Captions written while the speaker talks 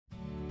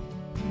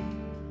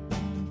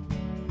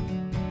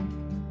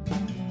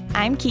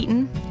I'm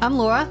Keaton. I'm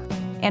Laura.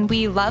 And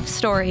we love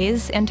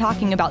stories and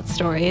talking about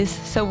stories.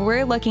 So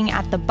we're looking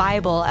at the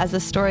Bible as a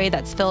story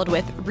that's filled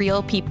with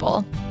real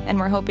people. And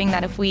we're hoping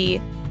that if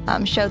we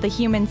show the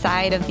human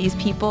side of these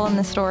people in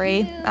the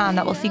story,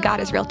 that we'll see God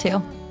is real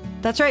too.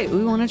 That's right.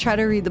 We want to try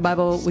to read the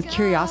Bible with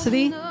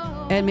curiosity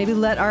and maybe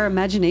let our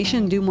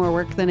imagination do more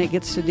work than it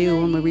gets to do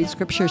when we read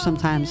scripture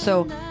sometimes.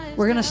 So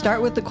we're going to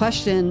start with the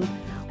question,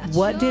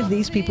 what did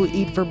these people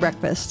eat for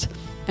breakfast?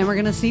 And we're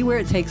going to see where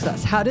it takes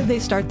us. How did they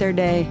start their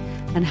day?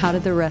 And how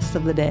did the rest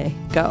of the day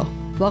go?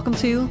 Welcome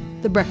to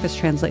the Breakfast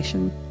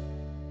Translation.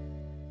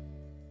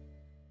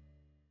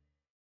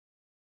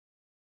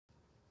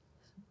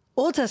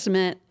 Old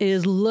Testament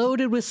is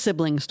loaded with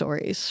sibling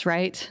stories,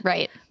 right?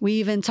 Right. We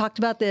even talked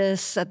about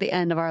this at the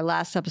end of our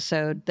last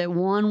episode, that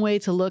one way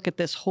to look at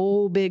this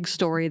whole big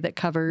story that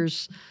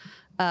covers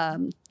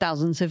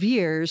thousands of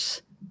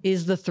years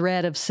is the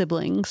thread of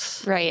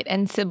siblings. Right.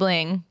 And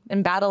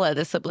battle of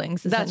the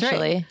siblings,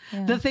 essentially. That's right.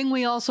 Yeah. The thing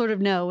we all sort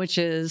of know, which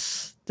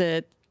is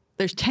that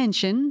there's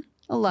tension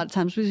a lot of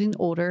times between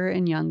older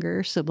and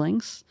younger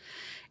siblings.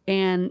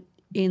 And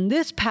in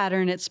this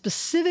pattern, it's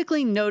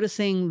specifically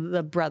noticing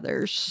the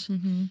brothers,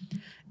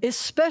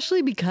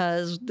 especially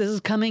because this is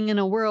coming in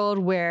a world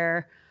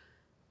where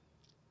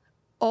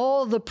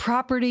all the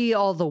property,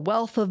 all the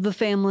wealth of the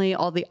family,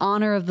 all the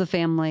honor of the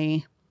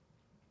family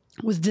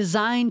was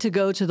designed to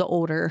go to the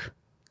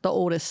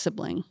oldest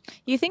sibling.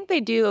 You think they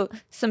do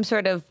some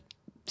sort of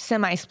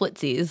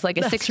semi-splitsies, like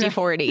a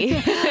 60-40.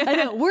 Right. I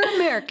know. We're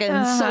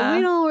Americans, so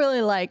we don't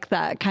really like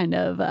that kind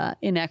of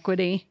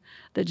inequity.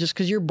 That just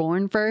because you're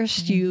born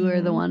first, you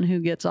are the one who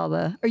gets all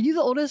the... Are you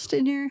the oldest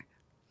in here?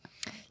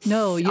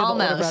 No, you're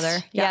almost. The older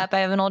brother. Yeah. Yep, I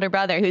have an older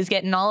brother who's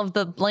getting all of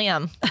the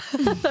lamb.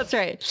 That's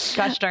right.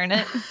 Gosh darn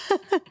it.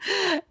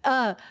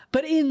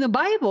 But in the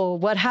Bible,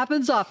 what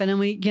happens often, and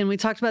we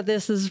talked about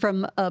this is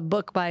from a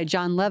book by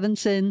John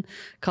Levinson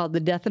called The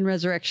Death and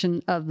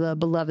Resurrection of the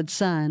Beloved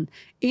Son.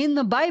 In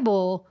the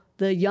Bible,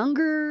 the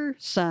younger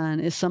son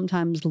is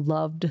sometimes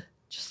loved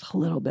just a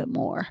little bit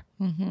more.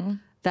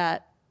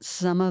 That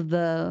some of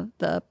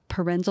the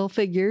parental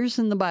figures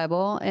in the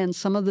Bible and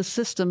some of the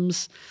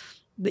systems,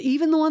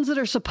 even the ones that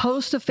are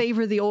supposed to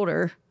favor the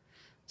older,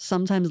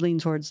 sometimes lean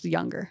towards the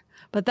younger.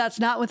 But that's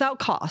not without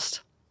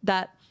cost.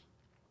 That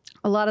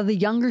a lot of the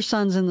younger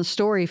sons in the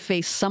story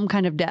face some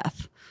kind of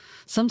death.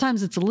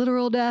 Sometimes it's a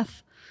literal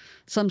death.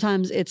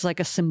 Sometimes it's like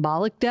a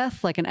symbolic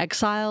death, like an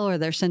exile, or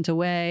they're sent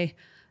away,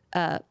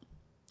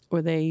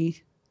 or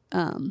they,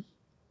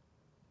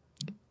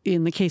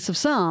 in the case of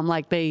some,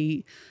 like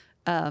they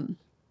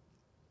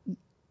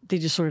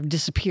just sort of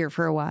disappear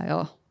for a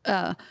while.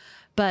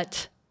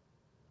 But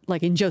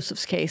like in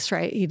Joseph's case,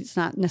 right? He's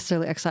not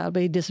necessarily exiled,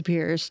 but he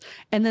disappears.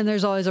 And then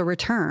there's always a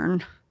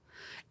return.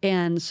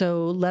 And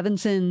so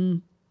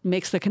Levinson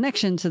makes the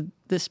connection to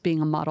this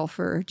being a model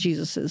for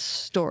Jesus's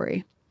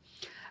story.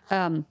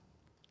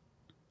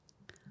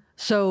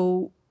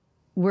 So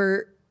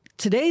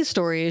today's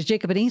story is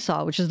Jacob and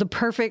Esau, which is the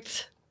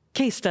perfect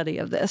case study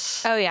of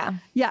this. Oh, yeah.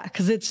 Yeah,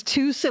 because it's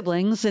two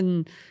siblings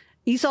and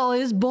Esau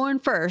is born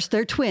first.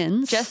 They're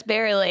twins. Just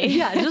barely.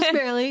 Yeah, just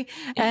barely.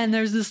 And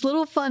there's this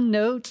little fun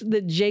note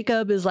that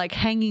Jacob is like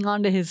hanging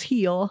onto his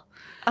heel.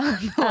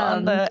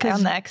 On the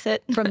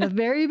exit. From the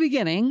very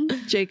beginning,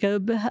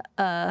 Jacob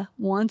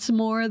wants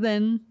more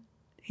than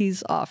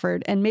he's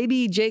offered. And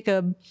maybe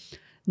Jacob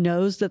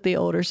knows that the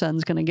older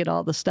son's going to get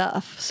all the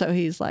stuff. So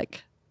he's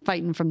like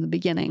fighting from the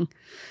beginning.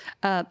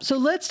 So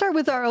let's start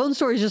with our own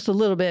stories just a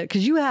little bit,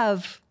 because you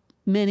have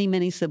many,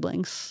 many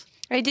siblings.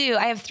 I do.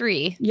 I have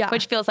 3,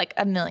 which feels like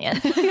a million,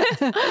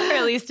 or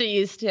at least it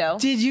used to.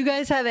 Did you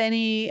guys have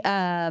any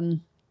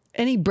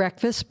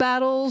breakfast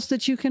battles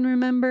that you can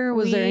remember?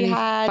 Was there any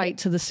fight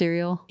to the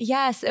cereal?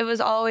 Yes, it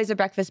was always a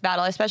breakfast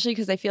battle, especially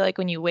because I feel like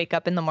when you wake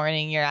up in the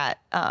morning, you're at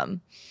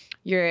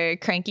your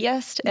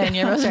crankiest and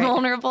you're most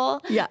vulnerable.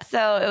 Yeah.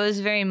 So it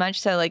was very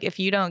much so like if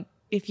you don't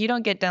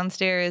get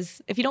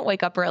downstairs, if you don't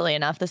wake up early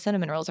enough, the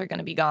cinnamon rolls are going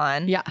to be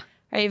gone. Yeah.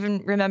 I even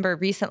remember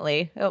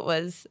recently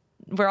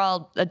we're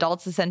all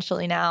adults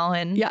essentially now.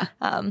 And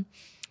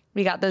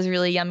we got those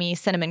really yummy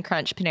cinnamon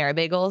crunch Panera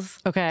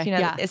bagels.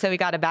 Okay. So we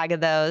got a bag of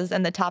those,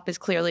 and the top is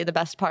clearly the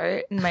best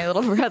part. And my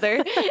little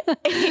brother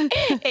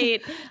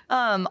ate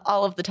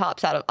all of the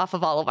tops off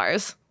of all of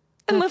ours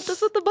and left us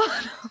with the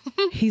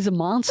bottom. He's a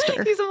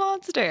monster. He's a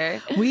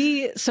monster.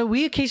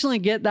 We occasionally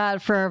get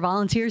that for our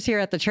volunteers here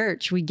at the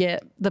church. We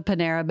get the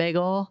Panera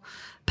bagel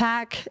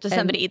pack. Does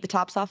somebody eat the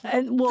tops off?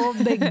 And well,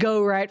 they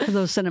go right for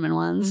those cinnamon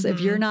ones.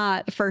 If you're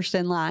not first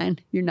in line,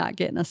 you're not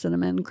getting a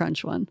cinnamon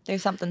crunch one.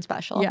 There's something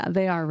special. Yeah,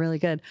 they are really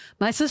good.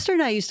 My sister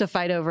and I used to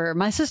fight over,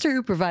 my sister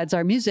who provides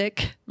our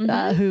music,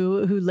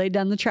 who laid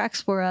down the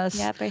tracks for us.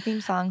 Yeah, our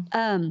theme song.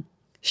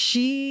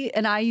 She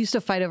and I used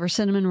to fight over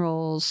cinnamon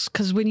rolls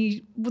because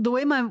the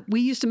way we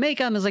used to make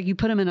them is like you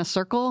put them in a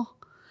circle.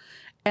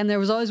 And there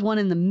was always one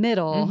in the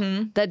middle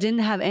that didn't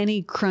have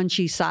any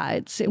crunchy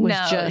sides. It was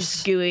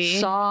just gooey,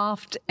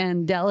 soft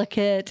and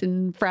delicate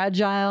and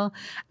fragile.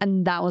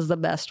 And that was the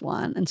best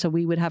one. And so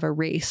we would have a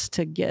race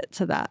to get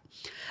to that.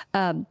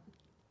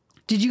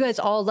 Did you guys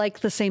all like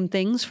the same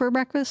things for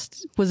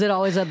breakfast? Was it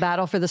always a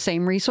battle for the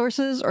same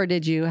resources, or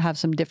did you have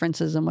some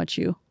differences in what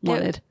you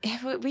wanted?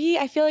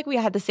 I feel like we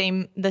had the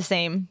same.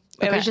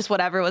 It was just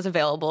whatever was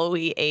available.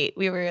 We ate.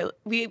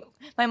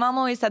 My mom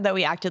always said that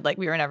we acted like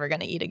we were never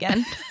going to eat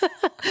again.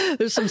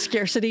 There's some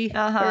scarcity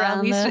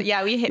around. We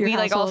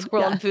like all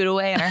squirreled food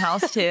away in our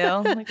house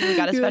too. Like we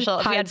got a special.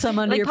 Hide we had some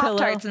under like your pillow.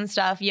 Pop-Tarts and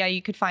stuff. Yeah,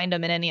 you could find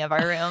them in any of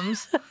our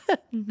rooms.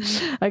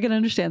 I can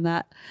understand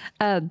that.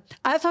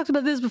 I've talked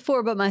about this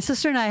before, but my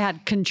sister and I had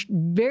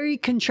very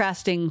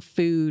contrasting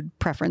food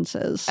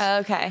preferences.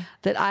 Okay.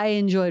 That I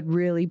enjoyed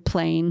really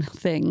plain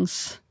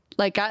things.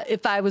 Like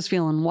if I was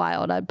feeling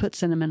wild, I'd put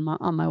cinnamon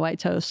on my white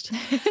toast.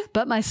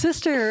 But my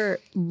sister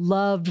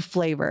loved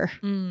flavor.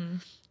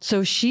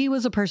 So she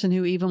was a person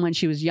who, even when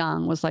she was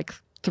young, was like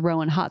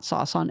throwing hot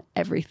sauce on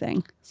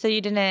everything. So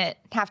you didn't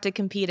have to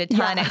compete a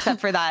ton except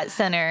for that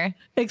center.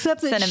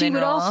 Except that she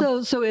would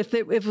also, so if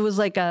it was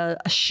like a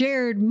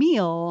shared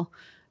meal,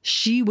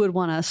 she would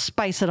want to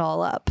spice it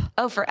all up.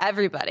 Oh, for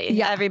everybody.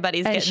 Yeah.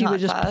 Everybody's getting hot sauce. And she would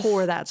just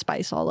pour that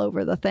spice all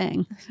over the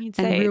thing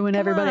and ruin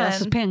everybody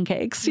else's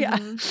pancakes. Yeah.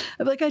 I'd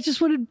be like, I just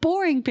wanted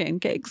boring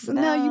pancakes. And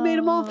now you made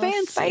them all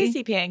fancy.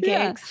 Spicy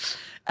pancakes.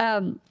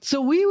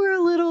 So we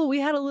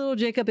had a little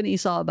Jacob and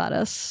Esau about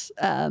us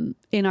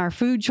in our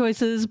food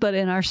choices, but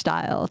in our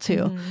style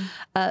too.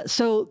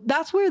 So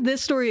that's where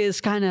this story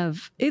is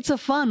it's a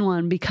fun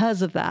one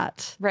because of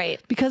that. Right.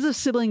 Because of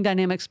sibling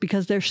dynamics,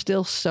 because they're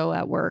still so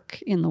at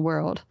work in the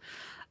world.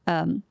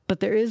 But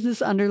there is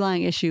this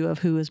underlying issue of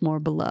who is more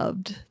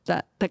beloved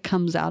that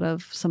comes out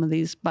of some of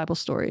these Bible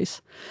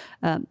stories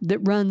that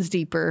runs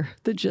deeper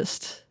than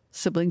just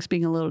siblings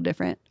being a little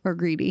different or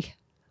greedy.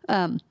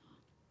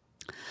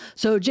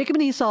 So Jacob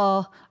and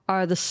Esau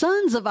are the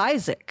sons of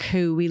Isaac,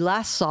 who we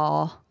last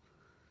saw.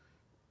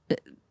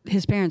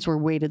 His parents were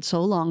waited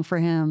so long for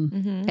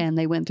him, and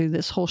they went through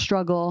this whole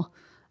struggle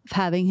of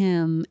having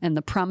him, and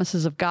the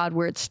promises of God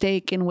were at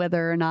stake in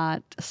whether or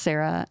not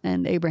Sarah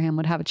and Abraham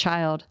would have a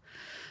child.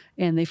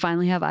 And they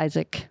finally have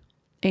Isaac,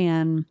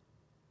 and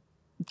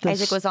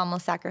Isaac was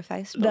almost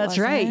sacrificed. That's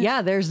right.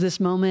 Yeah. There's this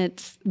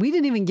moment. We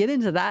didn't even get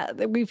into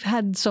that. We've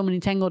had so many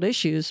tangled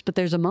issues, but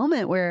there's a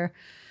moment where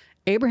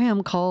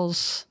Abraham's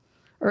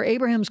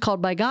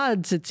called by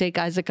God to take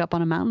Isaac up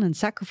on a mountain and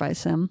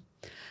sacrifice him,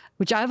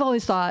 which I've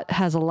always thought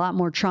has a lot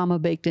more trauma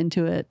baked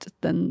into it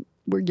than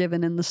we're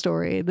given in the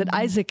story. That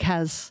Isaac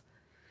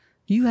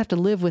you have to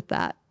live with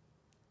that.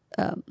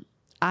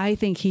 I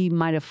think he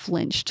might have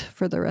flinched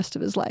for the rest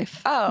of his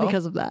life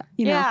because of that.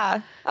 You know?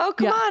 Yeah. Oh,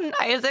 come on,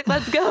 Isaac,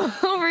 let's go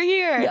over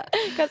here. Yeah.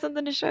 Got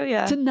something to show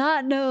you. To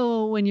not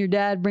know when your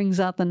dad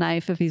brings out the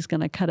knife if he's going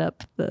to cut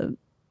up the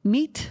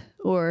meat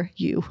or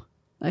you,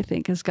 I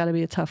think has got to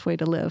be a tough way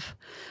to live.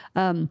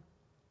 And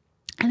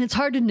it's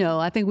hard to know.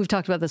 I think we've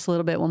talked about this a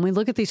little bit. When we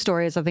look at these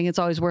stories, I think it's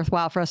always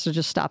worthwhile for us to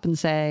just stop and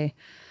say,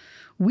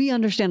 we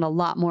understand a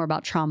lot more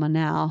about trauma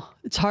now.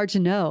 It's hard to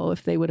know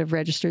if they would have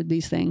registered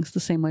these things the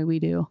same way we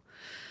do.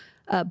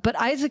 But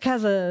Isaac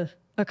has a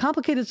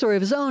complicated story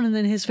of his own, and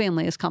then his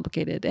family is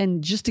complicated.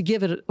 And just to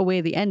give it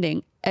away the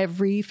ending,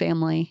 every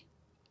family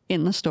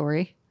in the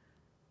story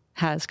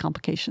has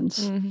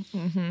complications.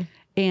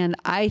 And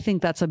I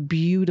think that's a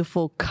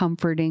beautiful,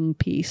 comforting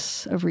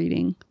piece of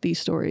reading these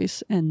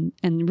stories and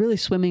really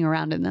swimming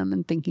around in them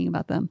and thinking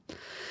about them.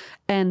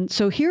 And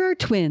so here are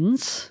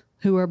twins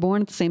who are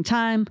born at the same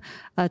time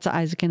to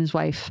Isaac and his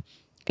wife.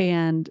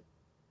 And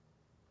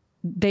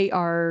they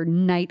are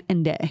night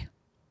and day.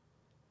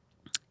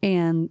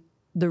 And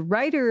the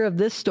writer of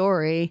this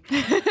story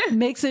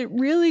makes it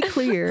really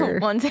clear.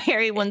 One's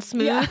hairy, one's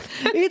smooth. Yeah.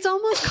 It's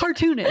almost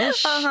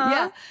cartoonish.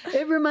 Yeah.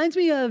 It reminds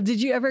me of,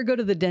 did you ever go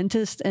to the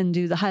dentist and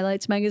do the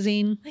Highlights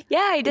magazine?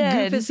 Yeah, I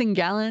did. Goofus and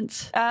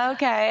Gallant.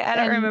 Okay. I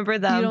don't remember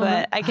them,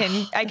 but I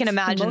can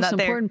imagine that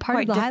they're important part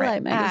quite of the different.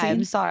 Highlight magazine.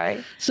 I'm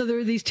sorry. So there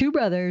were these two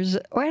brothers,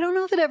 or I don't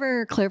know if it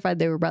ever clarified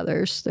they were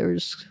brothers. There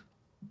was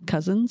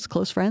cousins,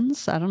 close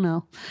friends. I don't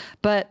know.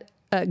 But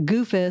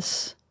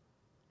Goofus,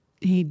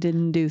 he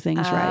didn't do things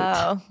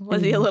right.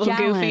 Was he a little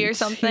goofy or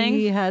something?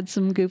 He had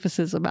some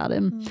goofuses about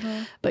him.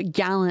 But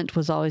Gallant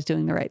was always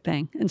doing the right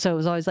thing. And so it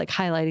was always like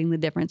highlighting the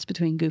difference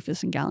between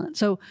Goofus and Gallant.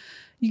 So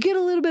you get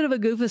a little bit of a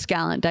Goofus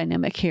Gallant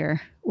dynamic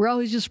here. We're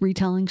always just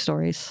retelling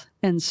stories.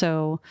 And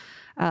so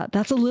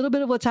that's a little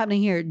bit of what's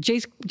happening here.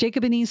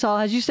 Jacob and Esau,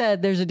 as you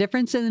said, there's a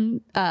difference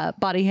in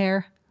body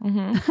hair.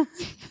 Which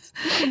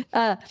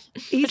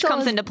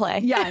comes into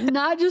play. Yeah,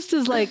 not just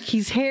as like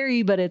he's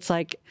hairy, but it's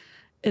like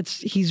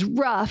he's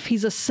rough.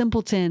 He's a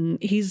simpleton.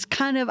 He's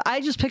kind of, I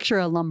just picture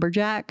a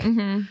lumberjack.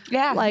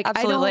 Yeah, like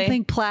absolutely. I don't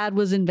think plaid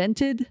was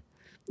invented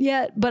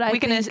yet, but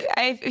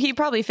he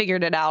probably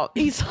figured it out.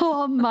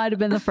 Esau might have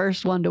been the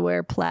first one to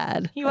wear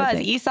plaid. He was.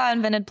 Esau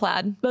invented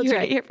plaid. That's you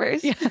right. Here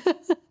first. Yeah.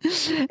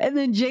 And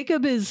then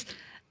Jacob is,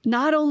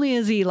 not only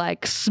is he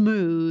like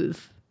smooth,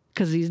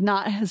 because he's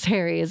not as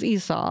hairy as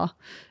Esau,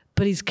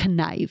 but he's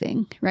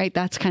conniving, right?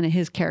 That's kind of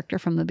his character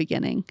from the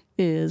beginning,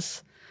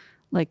 is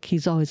like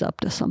he's always up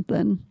to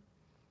something.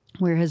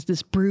 Whereas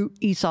this brute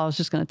Esau is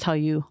just going to tell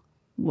you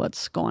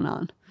what's going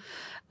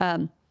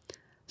on.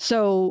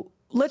 So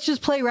let's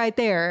just play right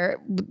there.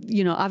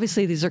 You know,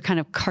 obviously these are kind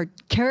of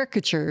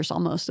caricatures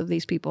almost of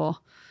these people.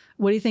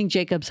 What do you think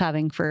Jacob's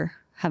having for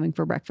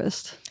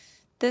breakfast?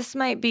 This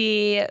might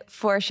be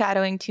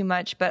foreshadowing too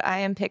much, but I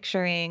am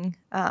picturing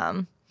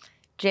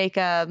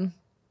Jacob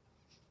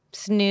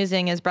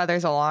snoozing his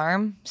brother's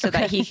alarm so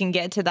that he can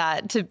get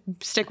to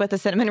stick with the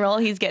cinnamon roll.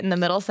 He's getting the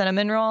middle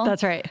cinnamon roll.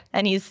 That's right.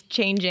 And he's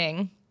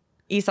changing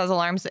Esau's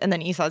alarms, and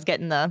then Esau's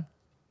getting the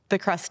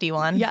crusty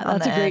one. Yeah,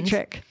 that's a great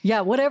trick. Yeah,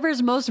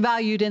 whatever's most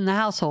valued in the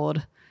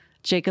household,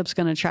 Jacob's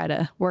going to try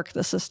to work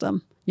the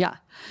system. Yeah.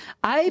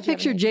 I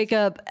picture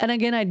Jacob, and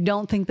again, I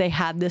don't think they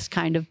had this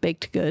kind of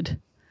baked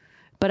good,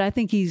 but I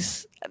think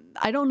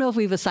I don't know if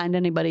we've assigned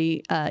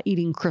anybody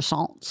eating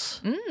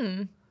croissants.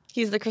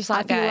 He's the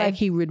croissant guy. I feel like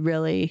he would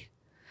really,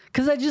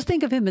 because I just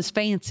think of him as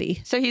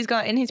fancy. So he's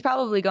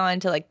probably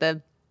going to like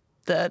the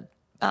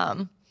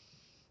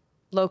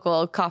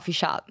local coffee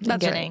shop.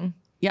 That's right.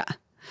 Yeah.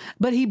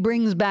 But he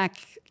brings back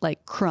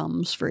like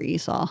crumbs for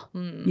Esau,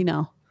 you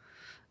know.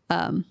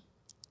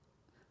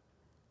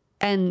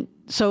 And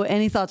so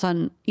any thoughts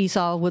on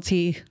Esau? What's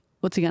he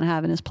going to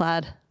have in his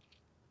plaid?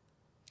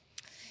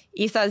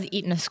 Esau's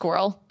eating a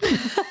squirrel.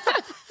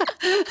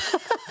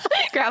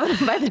 Grabbing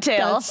him by the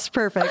tail. That's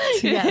perfect.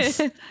 Yes.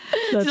 That's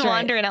just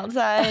wandering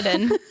outside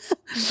and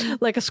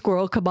like a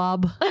squirrel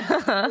kebab.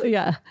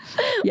 Yeah.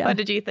 What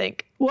did you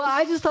think? Well,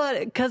 I just thought,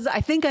 because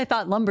I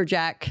thought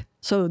lumberjack,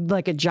 so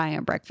like a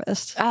giant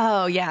breakfast.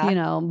 Oh yeah. You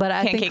know, but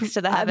pancakes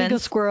to the heavens. I think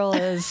a squirrel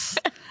is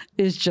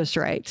just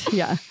right.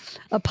 Yeah.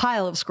 A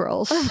pile of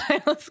squirrels.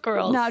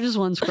 Not just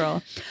one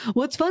squirrel.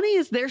 What's funny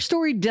is their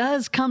story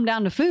does come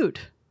down to food.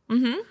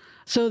 Mm-hmm.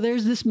 So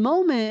there's this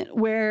moment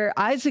where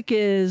Isaac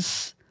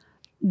is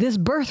this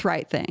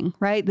birthright thing,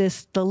 right?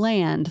 The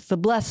land, the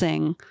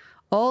blessing,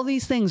 all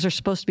these things are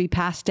supposed to be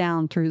passed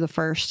down through the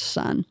first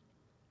son.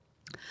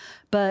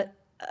 But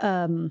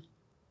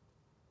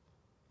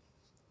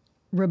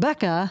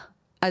Rebecca,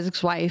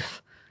 Isaac's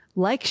wife,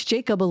 likes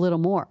Jacob a little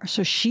more.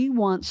 So she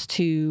wants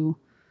to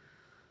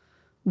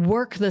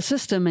work the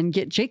system and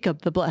get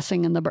Jacob the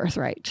blessing and the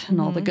birthright and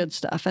all the good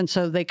stuff. And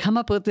so they come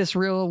up with this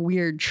real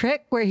weird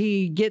trick where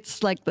he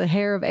gets like the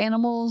hair of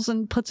animals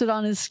and puts it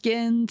on his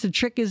skin to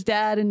trick his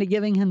dad into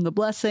giving him the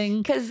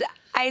blessing. Because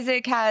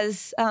Isaac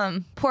has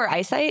poor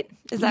eyesight.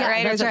 Is that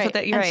right? That's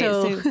right. You're right.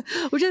 So,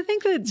 which I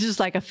think that's just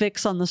like a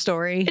fix on the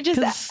story. It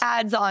just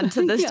adds on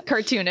to this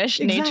cartoonish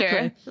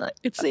nature. Like,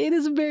 it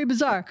is very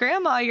bizarre.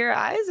 Grandma, your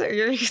eyes are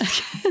your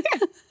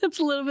It's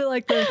a little bit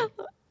like the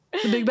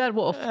big bad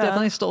wolf.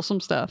 Definitely stole some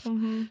stuff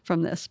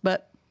from this.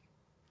 But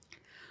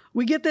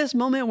we get this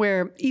moment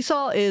where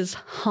Esau is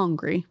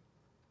hungry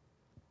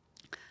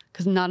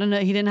because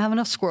he didn't have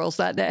enough squirrels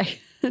that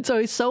day. And so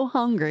he's so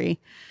hungry.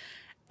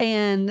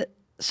 And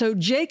so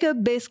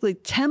Jacob basically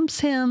tempts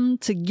him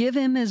to give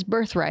him his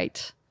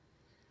birthright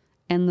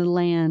and the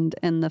land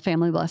and the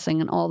family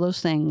blessing and all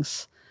those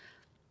things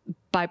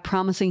by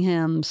promising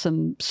him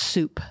some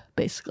soup,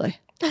 basically.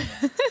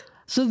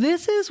 So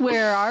this is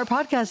where our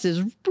podcast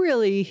is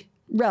really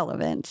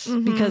relevant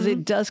because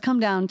it does come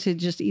down to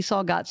just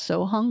Esau got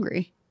so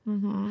hungry.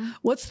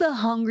 What's the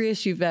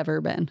hungriest you've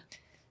ever been?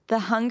 The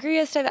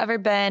hungriest I've ever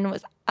been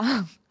was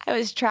I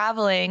was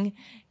traveling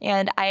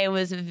and I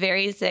was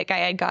very sick. I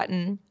had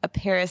gotten a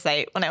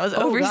parasite when I was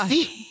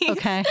overseas. Gosh.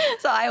 Okay.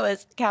 So I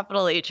was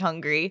capital H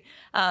hungry.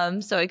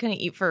 So I couldn't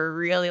eat for a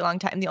really long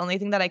time. The only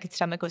thing that I could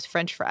stomach was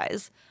French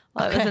fries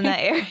while I was in that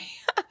area.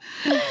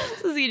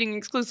 I was eating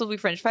exclusively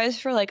French fries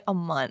for like a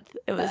month.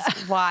 It was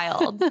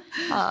wild.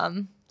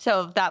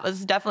 So that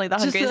was definitely the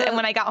hungriest. And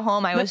when I got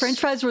home, the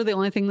French fries were the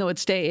only thing that would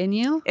stay in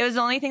you? It was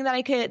the only thing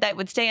that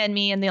would stay in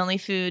me and the only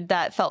food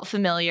that felt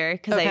familiar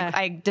because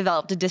I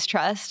developed a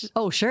distrust.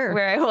 Oh, sure.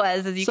 Where I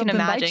was, as you can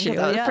imagine, because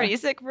I was yeah. pretty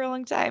sick for a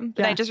long time.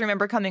 But I just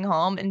remember coming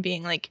home and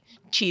being like,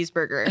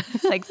 cheeseburger,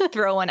 like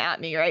throw one at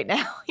me right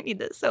now. I need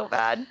this so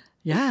bad.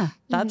 Yeah,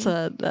 that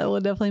will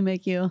definitely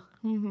make you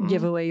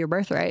give away your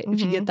birthright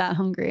if you get that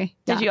hungry.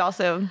 Did you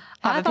also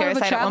have a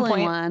parasite at one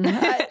point?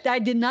 I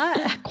did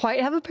not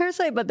quite have a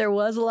parasite, but there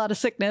was a lot of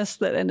sickness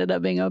that ended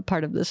up being a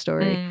part of this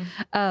story.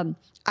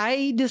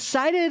 I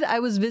decided I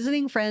was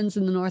visiting friends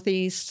in the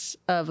Northeast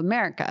of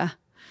America,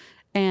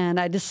 and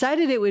I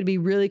decided it would be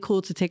really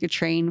cool to take a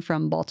train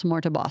from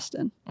Baltimore to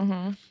Boston.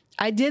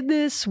 I did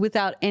this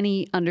without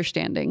any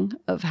understanding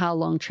of how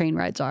long train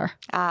rides are.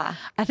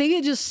 I think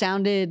it just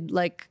sounded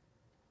like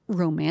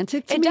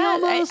romantic to me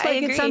almost. I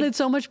like agree. It sounded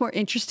so much more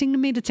interesting to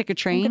me to take a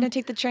train. I'm going to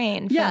take the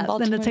train from Baltimore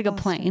than to take to a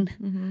plane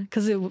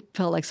because it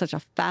felt like such a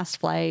fast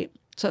flight.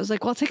 So I was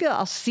like, well,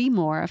 I'll see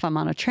more if I'm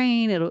on a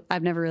train.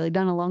 I've never really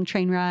done a long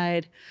train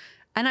ride.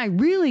 And I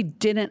really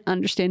didn't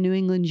understand New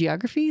England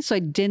geography, so I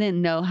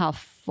didn't know how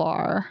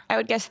far. I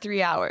would guess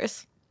 3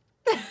 hours.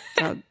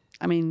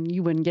 I mean,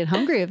 you wouldn't get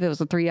hungry if it was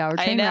a 3-hour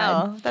train ride.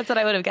 I know. That's what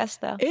I would have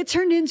guessed, though. It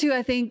turned into,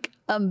 I think,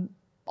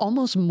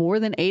 almost more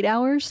than 8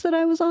 hours that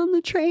I was on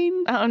the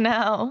train. Oh,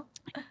 no.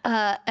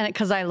 And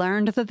because I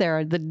learned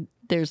that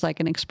there's like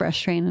an express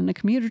train and a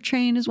commuter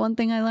train is one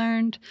thing I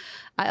learned.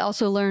 I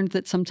also learned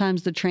that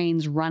sometimes the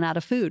trains run out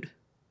of food.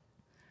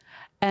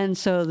 And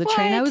so the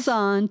train I was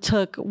on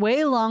took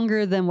way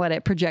longer than what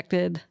it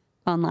projected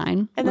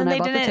online. And then I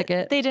bought the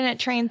ticket. They didn't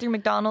train through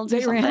McDonald's or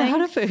They something.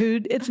 ran out of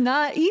food. It's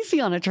not easy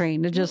on a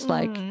train to just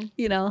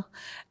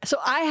So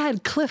I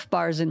had Cliff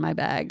Bars in my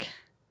bag.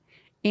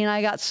 And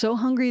I got so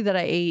hungry that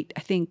I ate,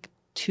 I think,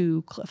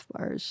 2 Cliff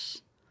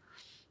Bars.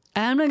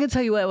 And I'm not going to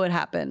tell you what would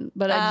happen,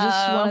 but I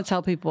just want to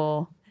tell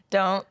people.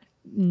 Don't.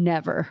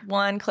 Never.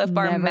 1 Cliff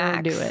Bar never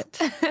max. Do it.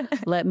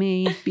 Let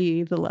me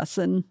be the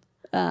lesson.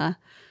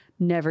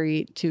 Never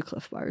eat 2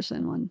 Cliff Bars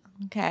in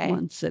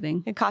one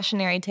sitting. A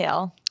cautionary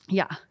tale.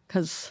 Yeah,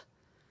 because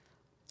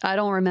I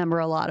don't remember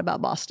a lot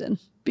about Boston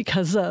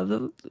because of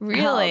how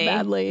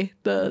badly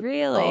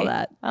all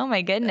that oh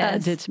my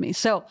goodness did to me.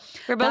 So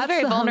we're both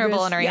very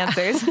vulnerable in our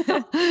answers.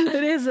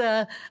 It is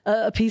a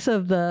piece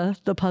of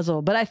the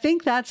puzzle, but I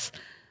think that's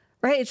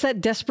right. It's that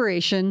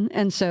desperation.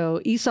 And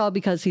so Esau,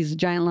 because he's a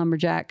giant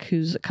lumberjack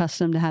who's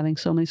accustomed to having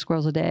so many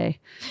squirrels a day,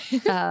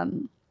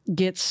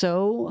 gets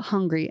so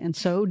hungry and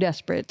so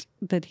desperate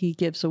that he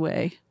gives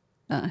away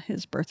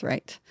his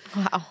birthright.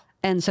 Wow.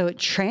 And so it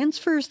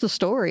transfers the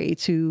story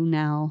to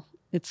now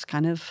it's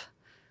kind of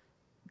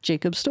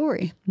Jacob's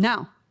story.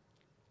 Now,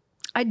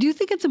 I do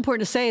think it's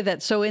important to say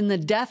that so in the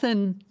death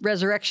and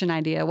resurrection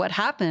idea, what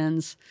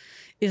happens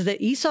is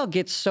that Esau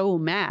gets so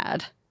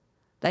mad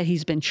that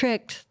he's been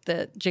tricked,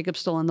 that Jacob's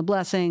stolen the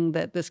blessing,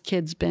 that this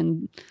kid's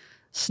been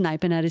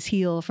sniping at his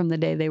heel from the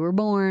day they were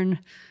born.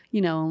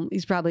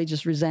 He's probably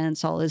just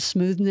resents all his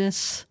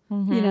smoothness,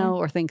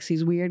 or thinks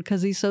he's weird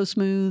because he's so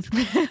smooth.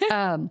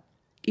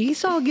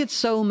 Esau gets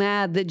so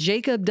mad that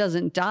Jacob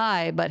doesn't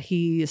die, but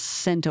he is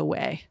sent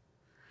away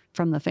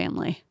from the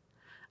family,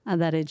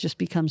 that it just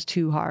becomes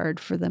too hard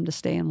for them to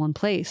stay in one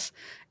place.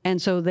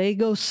 And so they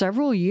go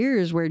several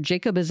years where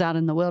Jacob is out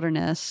in the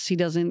wilderness. He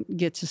doesn't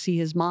get to see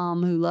his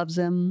mom who loves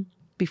him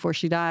before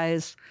she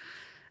dies.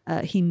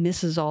 He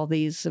misses all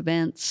these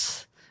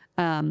events.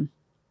 And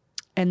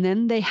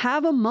then they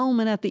have a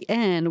moment at the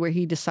end where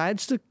he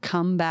decides to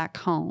come back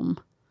home.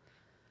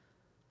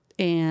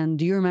 And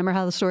do you remember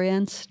how the story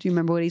ends? Do you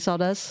remember what Esau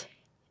does?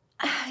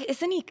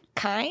 Isn't he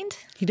kind?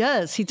 He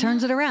does. He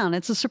turns it around.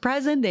 It's a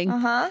surprise ending.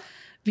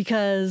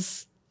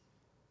 Because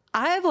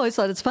I've always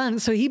thought it's fun.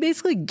 So he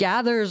basically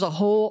gathers a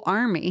whole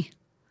army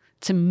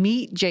to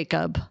meet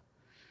Jacob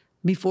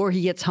before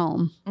he gets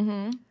home.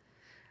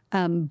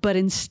 But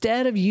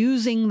instead of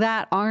using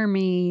that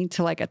army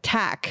to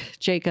attack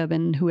Jacob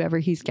and whoever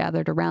he's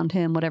gathered around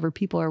him, whatever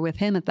people are with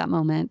him at that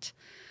moment,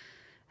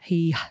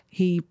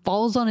 he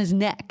falls on his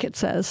neck, it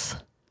says,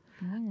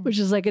 which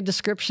is like a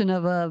description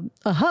of a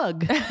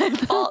hug. And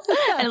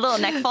a little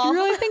neck fall. If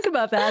you really think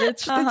about that,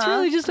 it's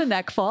really just a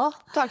neck fall.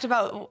 Talked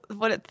about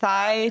what it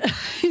thigh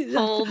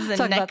holds and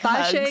Talk neck about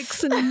thigh hugs.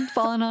 shakes and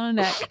falling on a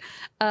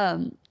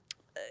neck.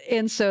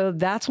 And so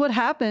that's what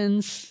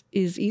happens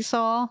is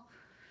Esau,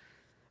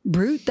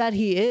 brute that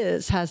he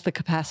is, has the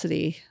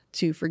capacity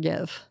to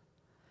forgive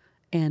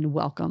and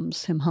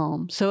welcomes him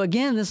home. So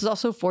again, this is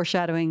also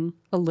foreshadowing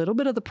a little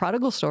bit of the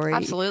prodigal story.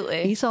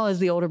 Absolutely. Esau is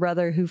the older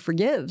brother who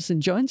forgives and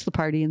joins the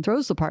party and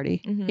throws the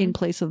party in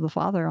place of the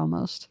father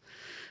almost.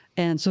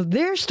 And so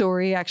their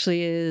story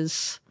actually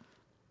is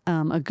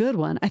a good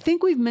one. I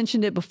think we've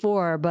mentioned it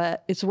before,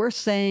 but it's worth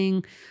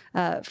saying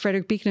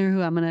Frederick Buechner,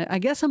 who I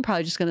guess I'm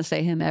probably just going to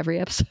say him every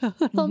episode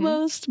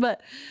almost, but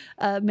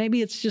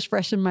maybe it's just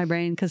fresh in my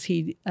brain because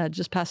he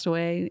just passed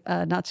away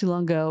not too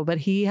long ago. But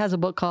he has a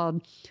book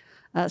called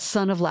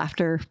Son of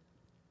Laughter.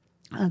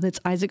 That's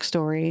Isaac's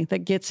story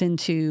that gets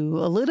into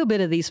a little bit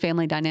of these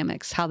family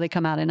dynamics, how they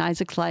come out in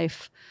Isaac's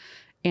life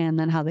and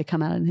then how they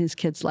come out in his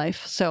kid's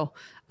life. So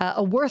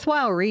a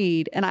worthwhile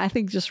read. And I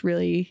think just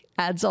really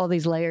adds all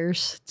these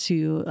layers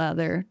to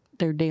their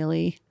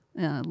daily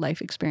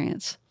life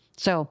experience.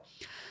 So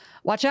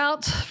watch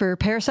out for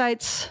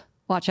parasites.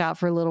 Watch out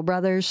for little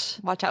brothers.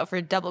 Watch out for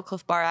double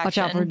Cliff Bar action. Watch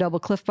out for double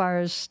Cliff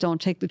Bars.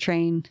 Don't take the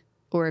train.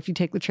 Or if you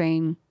take the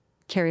train,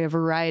 carry a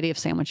variety of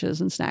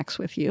sandwiches and snacks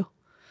with you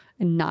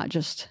and not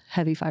just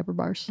heavy fiber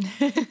bars.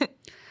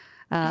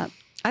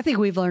 I think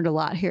we've learned a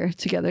lot here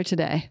together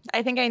today.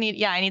 I think I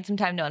need some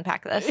time to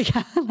unpack this.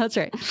 Yeah, that's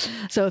right.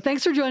 So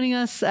thanks for joining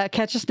us.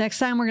 Catch us next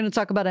time. We're going to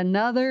talk about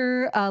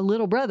another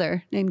little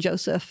brother named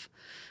Joseph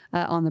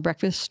on the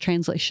Breakfast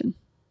Translation.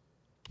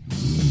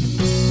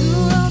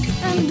 The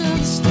end of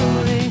the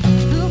story.